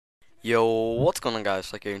Yo, what's going on guys,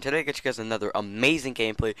 Slick here, and today I got you guys another amazing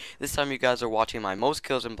gameplay. This time you guys are watching my most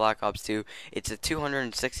kills in Black Ops 2. It's a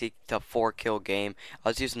 260 to 4 kill game. I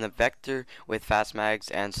was using the Vector with fast mags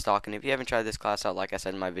and stock, and if you haven't tried this class out, like I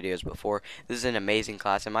said in my videos before, this is an amazing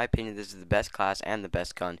class. In my opinion, this is the best class and the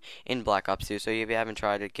best gun in Black Ops 2. So if you haven't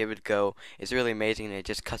tried it, give it a go. It's really amazing, and it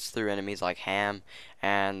just cuts through enemies like ham.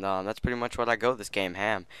 And that's pretty much what I go this game,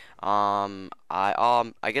 ham.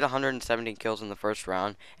 I get 117 kills in the first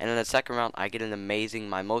round, and in the second round I get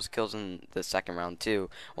my most kills in the second round too.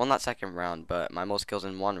 Well, not second round, but my most kills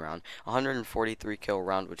in one round. 143 kill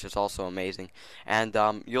round, which is also amazing. And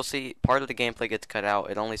you'll see part of the gameplay gets cut out.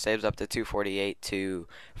 It only saves up to 248 to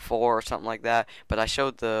 4 or something like that. But I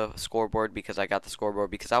showed the scoreboard because I got the scoreboard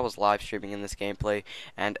because I was live streaming in this gameplay,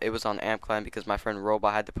 and it was on Amp Clan because my friend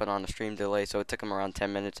Roba had to put on a stream delay, so it took him around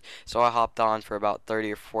 10 minutes. So I hopped on for about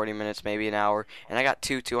 30 or 40 minutes, maybe an hour, and I got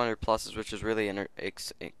two 200 pluses, which is really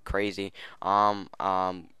crazy.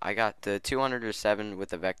 I got the 207 with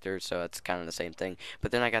the Vector, so that's kind of the same thing.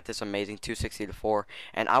 But then I got this amazing 260 to 4,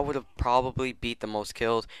 and I would have probably beat the most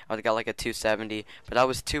kills. I would have got like a 270, but I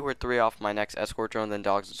was 2 or 3 off my next escort drone, then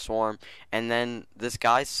Dogs and Swarm, and then this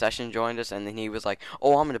guy's session joined us, and then he was like,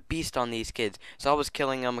 "Oh, I'm gonna beast on these kids." So I was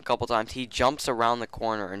killing him a couple times. He jumps around the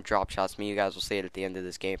corner and drop shots me. You guys will see it at the end of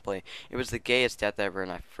this gameplay. It was the gayest death ever,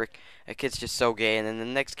 and that kid's just so gay. And then the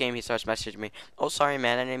next game he starts messaging me, "Oh, sorry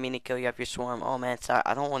man, I didn't mean to kill you off your swarm. Oh man, sorry.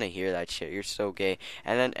 I don't want to hear that shit. You're so gay."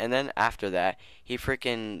 And then after that, he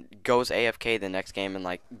freaking goes AFK the next game and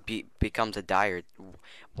like becomes a dyer.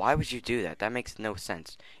 Why would you do that? That makes no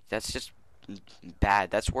sense. That's just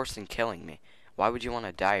bad. That's worse than killing me. Why would you want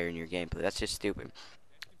to dyer in your gameplay? That's just stupid.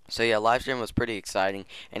 So yeah, live stream was pretty exciting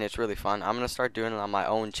and it's really fun. I'm gonna start doing it on my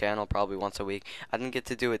own channel probably once a week. I didn't get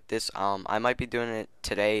to do it I might be doing it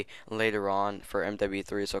today later on for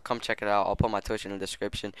MW3, so come check it out. I'll put my Twitch in the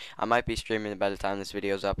description. I might be streaming it by the time this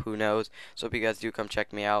video's up, who knows. So if you guys do, come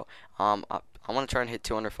check me out. I want to try and hit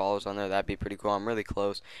 200 followers on there. That'd be pretty cool. I'm really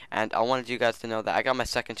close. And I wanted you guys to know that I got my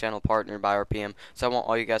second channel partnered by RPM, so I want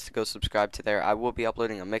all you guys to go subscribe to there. I will be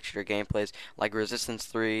uploading a mixture of gameplays like Resistance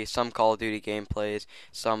 3, some Call of Duty gameplays,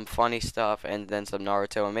 some funny stuff, and then some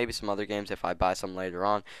Naruto, and maybe some other games if I buy some later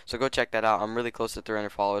on. So go check that out. I'm really close to 300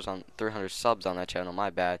 followers on 300 subs on that channel,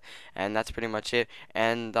 my bad. And that's pretty much it.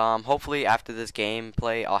 And hopefully after this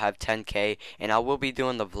gameplay I'll have 10K, and I will be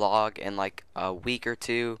doing the vlog in like a week or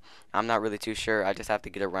two. I'm not really too sure. I just have to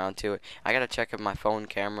get around to it. I gotta check if my phone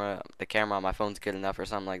camera, the camera on my phone's good enough or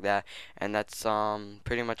something like that. And that's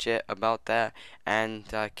pretty much it about that. And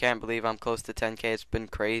I can't believe I'm close to 10K. It's been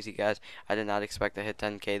crazy, guys. I did not expect to hit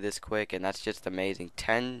 10K this quick, and that's just amazing.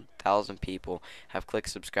 10,000 people have clicked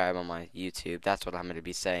subscribe on my YouTube. That's what I'm gonna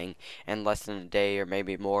be saying in less than a day or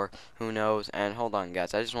maybe more. Who knows? And hold on,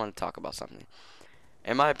 guys. I just want to talk about something.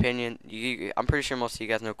 In my opinion, I'm pretty sure most of you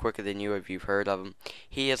guys know Quicker Than You if you've heard of him.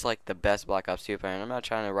 He is like the best Black Ops 2 player, and I'm not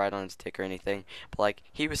trying to ride on his dick or anything, but like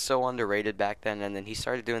he was so underrated back then, and then he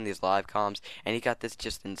started doing these live comms, and he got this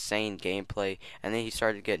just insane gameplay, and then he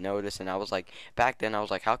started to get noticed, and I was like, back then I was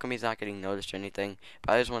like, how come he's not getting noticed or anything?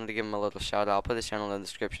 But I just wanted to give him a little shout out. I'll put his channel in the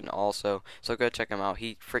description also, so go check him out.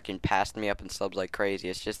 He freaking passed me up in subs like crazy.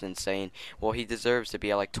 It's just insane. Well, he deserves to be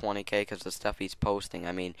at like 20K because the stuff he's posting.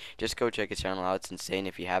 I mean, just go check his channel out. It's insane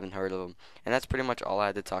if you haven't heard of him. And that's pretty much all I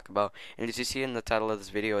had to talk about. And as you see in the title of this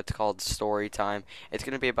video, it's called Story Time. It's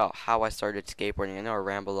going to be about how I started skateboarding. I know I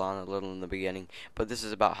rambled on a little in the beginning, but this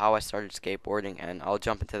is about how I started skateboarding, and I'll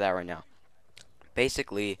jump into that right now.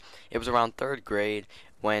 Basically, it was around 3rd grade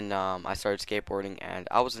when I started skateboarding, and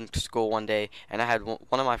I was in school one day, and I had one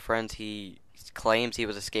of my friends. He claims he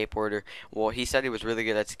was a skateboarder. Well, he said he was really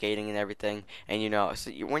good at skating and everything, and you know,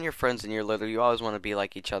 so when you're friends and you're little, you always want to be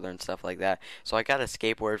like each other and stuff like that. So I got a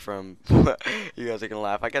skateboard from you guys are gonna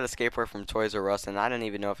laugh. I got a skateboard from Toys R Us, and I didn't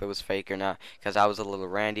even know if it was fake or not because I was a little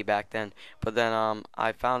randy back then. But then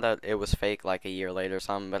I found out it was fake like a year later or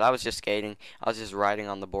something. But I was just skating, I was just riding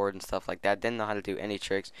on the board and stuff like that. Didn't know how to do any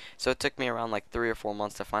tricks, so it took me around like 3 or 4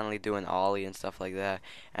 months to finally do an ollie and stuff like that.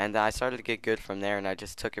 And I started to get good from there, and I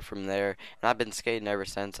just took it from there, and I've been skating ever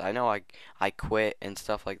since. I know I quit and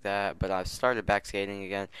stuff like that, but I've started back skating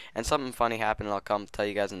again, and something funny happened, and I'll come tell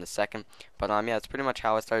you guys in a second. But yeah, it's pretty much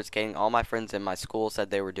how I started skating. All my friends in my school said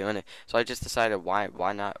they were doing it, so I just decided why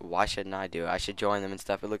not? Why shouldn't I do it? I should join them and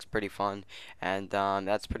stuff. It looks pretty fun, and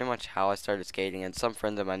that's pretty much how I started skating. And some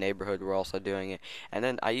friends in my neighborhood were also doing it. And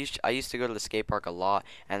then I used to go to the skate park a lot,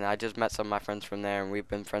 and I just met some of my friends from there, and we've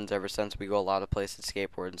been friends ever since. We go a lot of places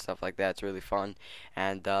skateboard and stuff like that. It's really fun,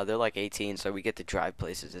 and they're like 18, so we get to drive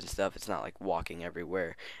places and stuff. It's not like walking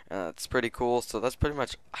everywhere. It's pretty cool. So that's pretty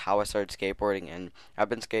much how I started skateboarding, and I've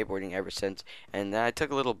been skateboarding ever since. And then I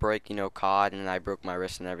took a little break, you know, COD, and I broke my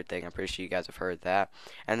wrist and everything. I'm pretty sure you guys have heard that.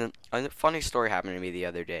 And then a funny story happened to me the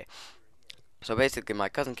other day. So basically, my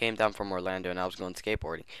cousin came down from Orlando and I was going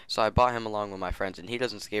skateboarding. So I brought him along with my friends, and he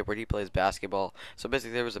doesn't skateboard, he plays basketball. So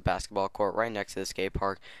basically, there was a basketball court right next to the skate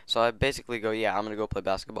park. So I basically go, yeah, I'm going to go play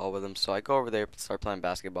basketball with him. So I go over there, start playing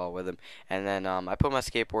basketball with him. And then I put my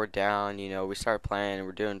skateboard down, you know, we start playing, and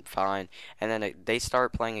we're doing fine. And then they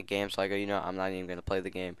start playing a game, so I go, you know, I'm not even going to play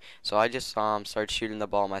the game. So I just start shooting the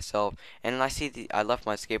ball myself. And then I left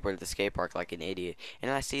my skateboard at the skate park like an idiot. And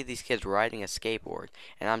then I see these kids riding a skateboard.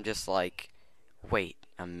 And I'm just like, wait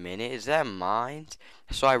a minute, is that mine?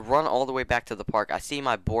 So I run all the way back to the park. I see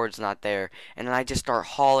my board's not there, and then I just start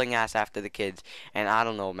hauling ass after the kids. And I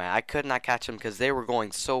don't know, man, I could not catch them because they were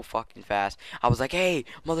going so fucking fast. I was like, hey,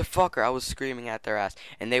 motherfucker, I was screaming at their ass,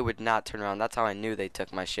 and they would not turn around. That's how I knew they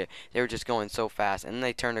took my shit. They were just going so fast, and then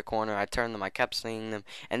they turned a corner. I turned them, I kept seeing them,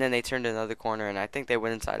 and then they turned another corner, and I think they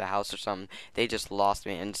went inside a house or something. They just lost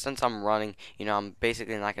me, and since I'm running, you know, I'm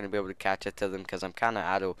basically not going to be able to catch up to them because I'm kind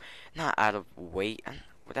of not out of weight.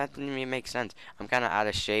 But that didn't even make sense. I'm kind of out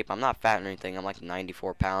of shape. I'm not fat or anything. I'm like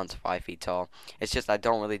 94 pounds, 5 feet tall. It's just I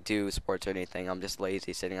don't really do sports or anything. I'm just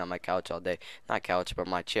lazy, sitting on my couch all day. Not couch, but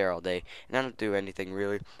my chair all day. And I don't do anything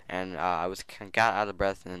really. And got out of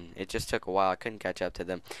breath, and it just took a while. I couldn't catch up to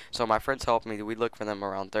them. So my friends helped me. We looked for them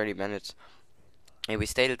around 30 minutes. And we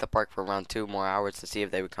stayed at the park for around 2 more hours to see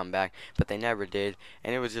if they would come back, but they never did.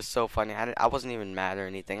 And it was just so funny. I wasn't even mad or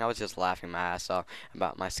anything. I was just laughing my ass off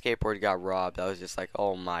about my skateboard got robbed. I was just like,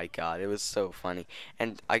 oh my god, it was so funny.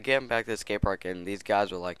 And I get back to the skate park, and these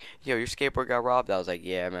guys were like, yo, your skateboard got robbed? I was like,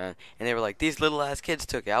 yeah, man. And they were like, these little ass kids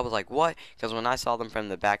took it. I was like, what? Because when I saw them from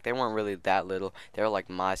the back, they weren't really that little. They were like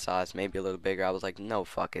my size, maybe a little bigger. I was like, no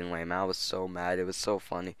fucking way, man. I was so mad. It was so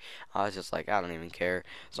funny. I was just like, I don't even care.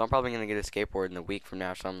 So I'm probably going to get a skateboard in a week from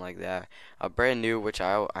now, something like that. A brand new, which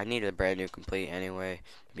I needed a brand new complete anyway,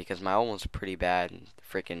 because my old one's pretty bad and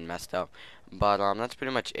freaking messed up. But that's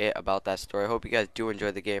pretty much it about that story. I hope you guys do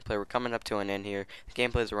enjoy the gameplay. We're coming up to an end here. The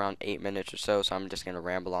gameplay is around 8 minutes or so, so I'm just going to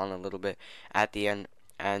ramble on a little bit at the end.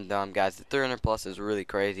 And guys, the 300 plus is really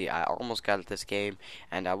crazy. I almost got this game,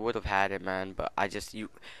 and I would have had it, man, but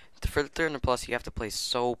for the 300 plus, you have to play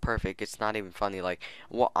so perfect. It's not even funny. Like,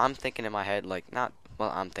 what I'm thinking in my head, like, not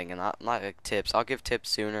what I'm thinking, not like tips. I'll give tips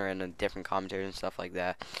sooner and a different commentary and stuff like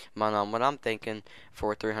that. But what I'm thinking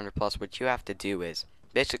for 300 plus, what you have to do is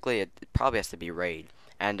basically it probably has to be raid.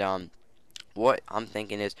 And what I'm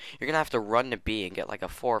thinking is you're gonna have to run to B and get like a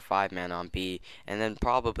 4 or 5 man on B, and then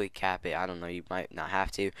probably cap it. I don't know, you might not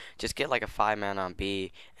have to. Just get like a 5 man on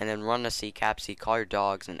B, and then run to C, cap C, call your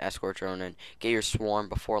dogs and escort drone, and get your swarm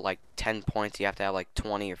before like 10 points. You have to have like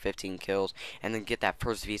 20 or 15 kills, and then get that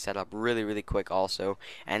first V set up really, really quick also,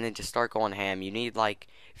 and then just start going ham. You need like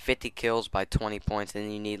 50 kills by 20 points, and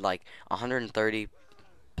then you need like 130.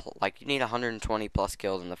 Like, you need 120 plus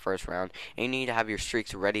kills in the first round, and you need to have your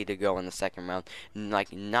streaks ready to go in the second round.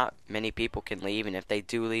 Like, not many people can leave, and if they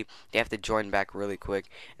do leave, they have to join back really quick.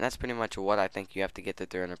 And that's pretty much what I think you have to get to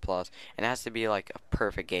 300 plus. And it has to be like a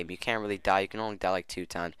perfect game. You can't really die. You can only die like 2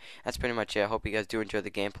 times. That's pretty much it. I hope you guys do enjoy the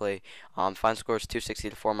gameplay. Final score is 260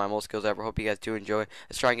 to 4, my most kills ever. Hope you guys do enjoy.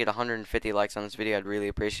 Let's try and get 150 likes on this video. I'd really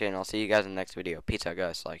appreciate it, and I'll see you guys in the next video. Peace out,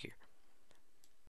 guys. Like you.